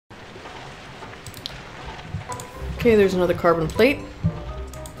Okay, there's another carbon plate.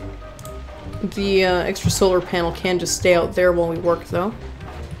 The extra solar panel can just stay out there while we work, though.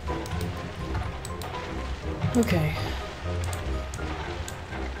 Okay.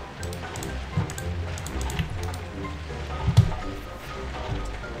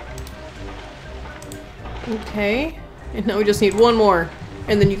 Okay. And now we just need one more.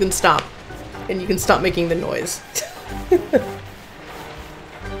 And then you can stop. And you can stop making the noise.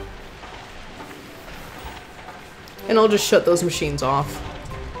 And I'll just shut those machines off.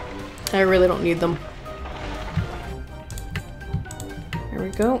 I really don't need them. There we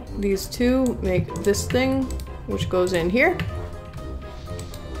go. These two make this thing, which goes in here.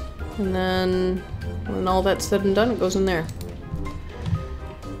 And then, when all that's said and done, it goes in there.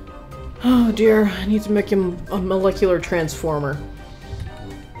 Oh dear, I need to make him a molecular transformer.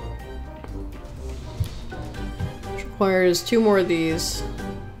 Which requires 2 more of these.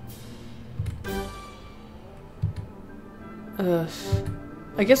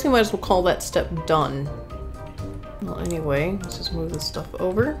 I guess we might as well call that step done. Well, anyway, let's just move this stuff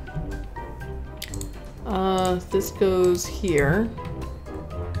over. This goes here.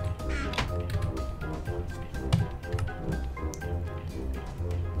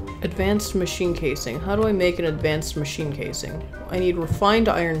 Advanced machine casing. How do I make an advanced machine casing? I need refined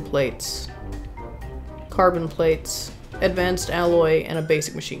iron plates, carbon plates, advanced alloy, and a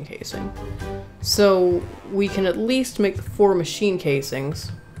basic machine casing. So we can at least make the 4 machine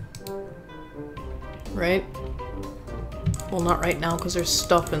casings. Right? Well, not right now because there's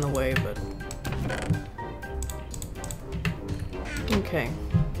stuff in the way, but... Okay.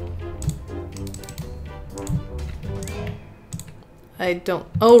 I don't...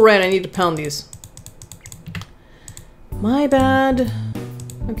 Oh, right, I need to pound these. My bad.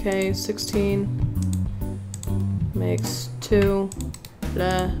 Okay, 16 makes 2.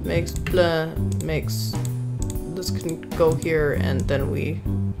 Blah, makes blah, makes... This can go here, and then we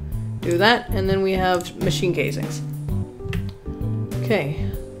do that, and then we have machine casings. Okay,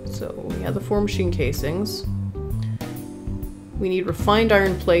 so we have the 4 machine casings. We need refined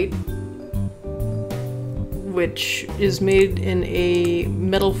iron plate, which is made in a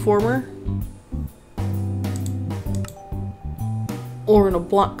metal former or in a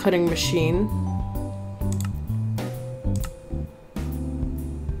block cutting machine.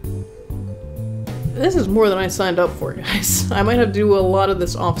 This is more than I signed up for, guys. I might have to do a lot of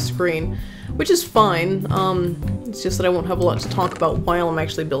this off screen, which is fine. It's just that I won't have a lot to talk about while I'm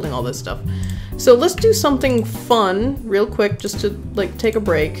actually building all this stuff. So let's do something fun real quick just to like take a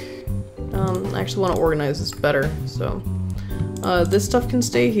break. I actually want to organize this better, so this stuff can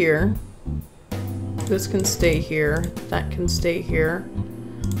stay here. This can stay here. That can stay here.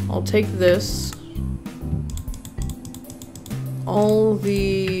 I'll take this. All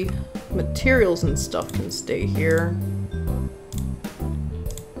the materials and stuff can stay here.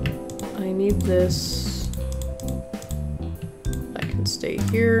 I need this. That can stay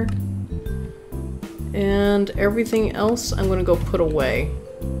here. And everything else I'm gonna go put away.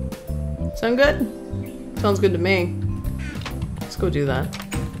 Sound good? Sounds good to me. Let's go do that.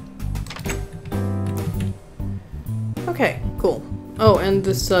 Okay, cool. Oh, and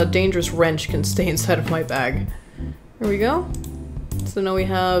this dangerous wrench can stay inside of my bag. There we go. So now we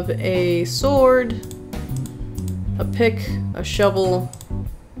have a sword, a pick, a shovel,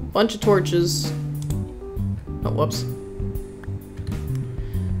 a bunch of torches. Oh, whoops.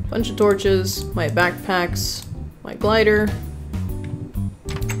 Bunch of torches, my backpacks, my glider,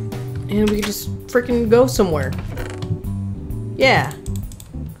 and we can just frickin' go somewhere. Yeah.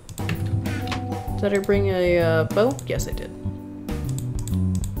 Did I bring a bow? Yes, I did.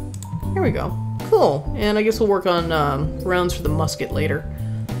 There we go. Cool. And I guess we'll work on rounds for the musket later.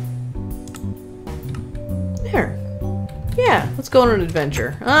 There. Yeah, let's go on an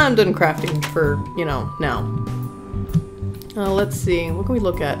adventure. I'm done crafting for, you know, now. Let's see. What can we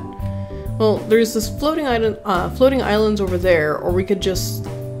look at? Well, there's this floating islands over there, or we could just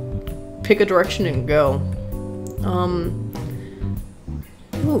pick a direction and go.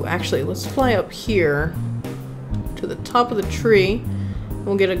 Ooh, actually, let's fly up here to the top of the tree.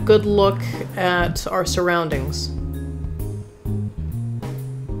 We'll get a good look at our surroundings.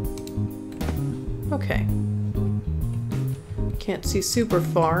 Okay. Can't see super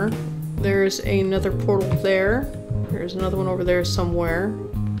far. There's another portal there. There's another one over there somewhere.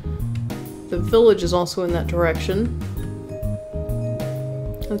 The village is also in that direction.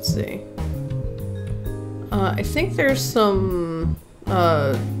 Let's see. I think there's some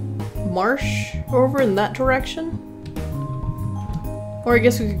marsh over in that direction. Or I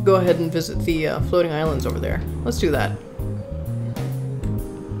guess we could go ahead and visit the floating islands over there. Let's do that.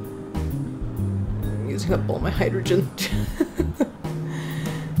 using up all my hydrogen.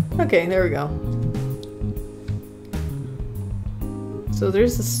 Okay, there we go. So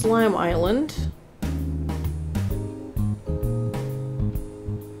there's the slime island.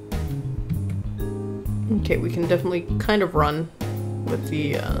 Okay, we can definitely kind of run with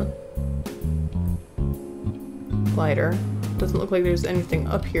the glider. Doesn't look like there's anything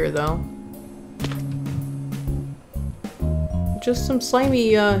up here though. Just some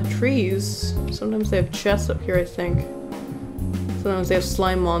slimy trees. Sometimes they have chests up here, I think. Sometimes they have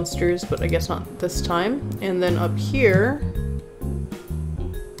slime monsters, but I guess not this time. And then up here,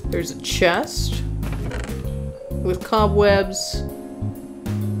 there's a chest with cobwebs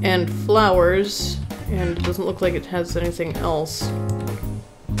and flowers, and it doesn't look like it has anything else.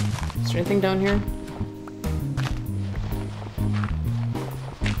 Is there anything down here?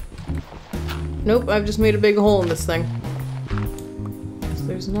 Nope, I've just made a big hole in this thing. So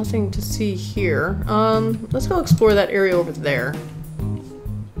there's nothing to see here. Let's go explore that area over there.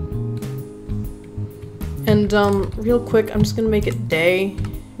 And, real quick, I'm just gonna make it day.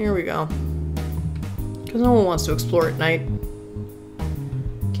 Here we go. Because no one wants to explore at night.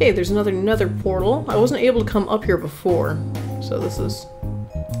 Okay, there's another nether portal. I wasn't able to come up here before, so this is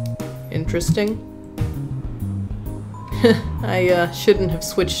interesting. I shouldn't have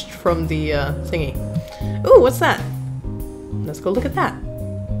switched from the thingy. Ooh, what's that? Let's go look at that.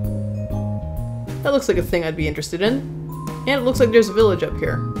 That looks like a thing I'd be interested in. And it looks like there's a village up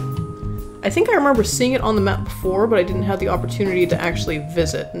here. I think I remember seeing it on the map before, but I didn't have the opportunity to actually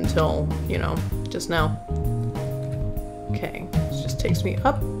visit until, you know, just now. Okay, this just takes me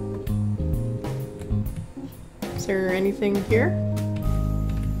up. Is there anything here?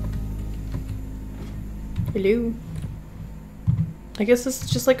 Hello? I guess this is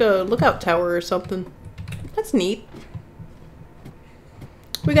just like a lookout tower or something. That's neat.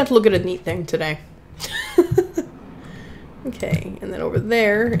 We got to look at a neat thing today. Okay, and then over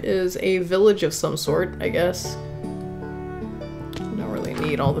there is a village of some sort, I guess. Don't really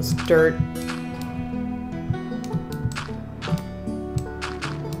need all this dirt.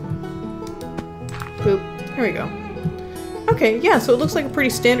 Boop. There we go. Okay, yeah, so it looks like a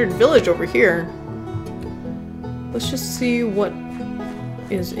pretty standard village over here. Let's just see what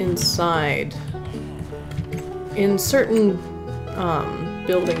is inside. In certain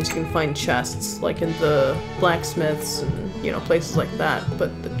buildings you can find chests, like in the blacksmiths and, you know, places like that,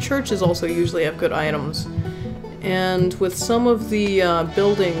 but the churches also usually have good items. And with some of the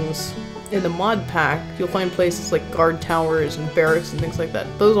buildings in the mod pack, you'll find places like guard towers and barracks and things like that.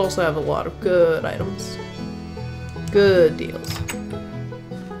 Those also have a lot of good items. Good deals.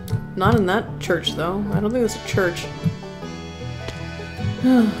 Not in that church though. I don't think it's a church.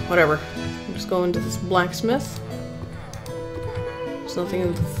 Whatever. I'm just going to this blacksmith. There's nothing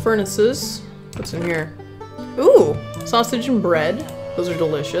in the furnaces. What's in here? Ooh! Sausage and bread. Those are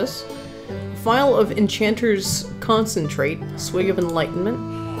delicious. Vial of Enchanter's Concentrate. Swig of Enlightenment.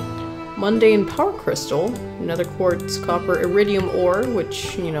 Mundane Power Crystal. Nether Quartz, Copper, Iridium Ore,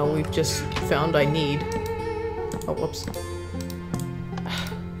 which, you know, we've just found I need. Oh, whoops.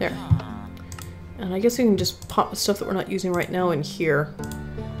 There. And I guess we can just pop the stuff that we're not using right now in here.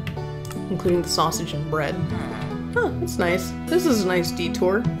 Including the sausage and bread. Huh, that's nice. This is a nice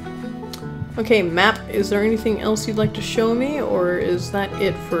detour. Okay, map. Is there anything else you'd like to show me, or is that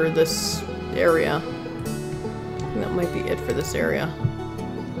it for this area? I think that might be it for this area.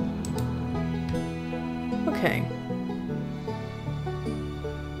 Okay.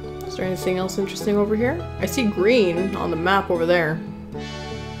 Is there anything else interesting over here? I see green on the map over there.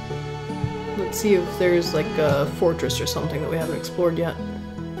 Let's see if there's like a fortress or something that we haven't explored yet.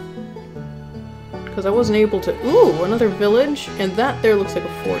 Because I wasn't able to... Ooh, another village. And that there looks like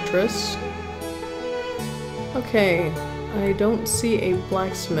a fortress. Okay. I don't see a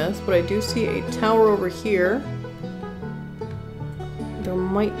blacksmith, but I do see a tower over here. There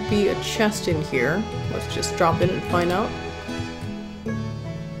might be a chest in here. Let's just drop in and find out.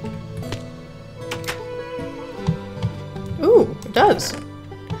 Ooh, it does.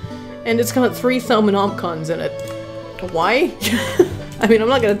 And it's got 3 Thelmonomicons in it. Why? I mean, I'm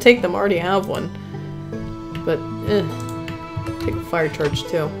not gonna take them, I already have one. But, take a fire charge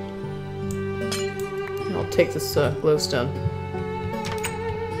too. And I'll take this glowstone.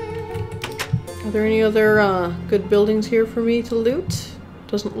 Are there any other good buildings here for me to loot?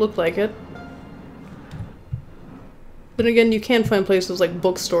 Doesn't look like it. Then again, you can find places like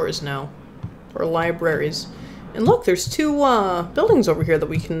bookstores now. Or libraries. And look, there's 2 buildings over here that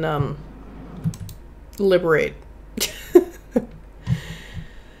we can liberate.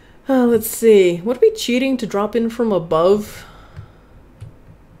 Let's see. Would it be cheating to drop in from above?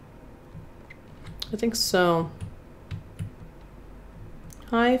 I think so.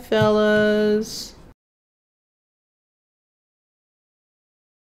 Hi, fellas.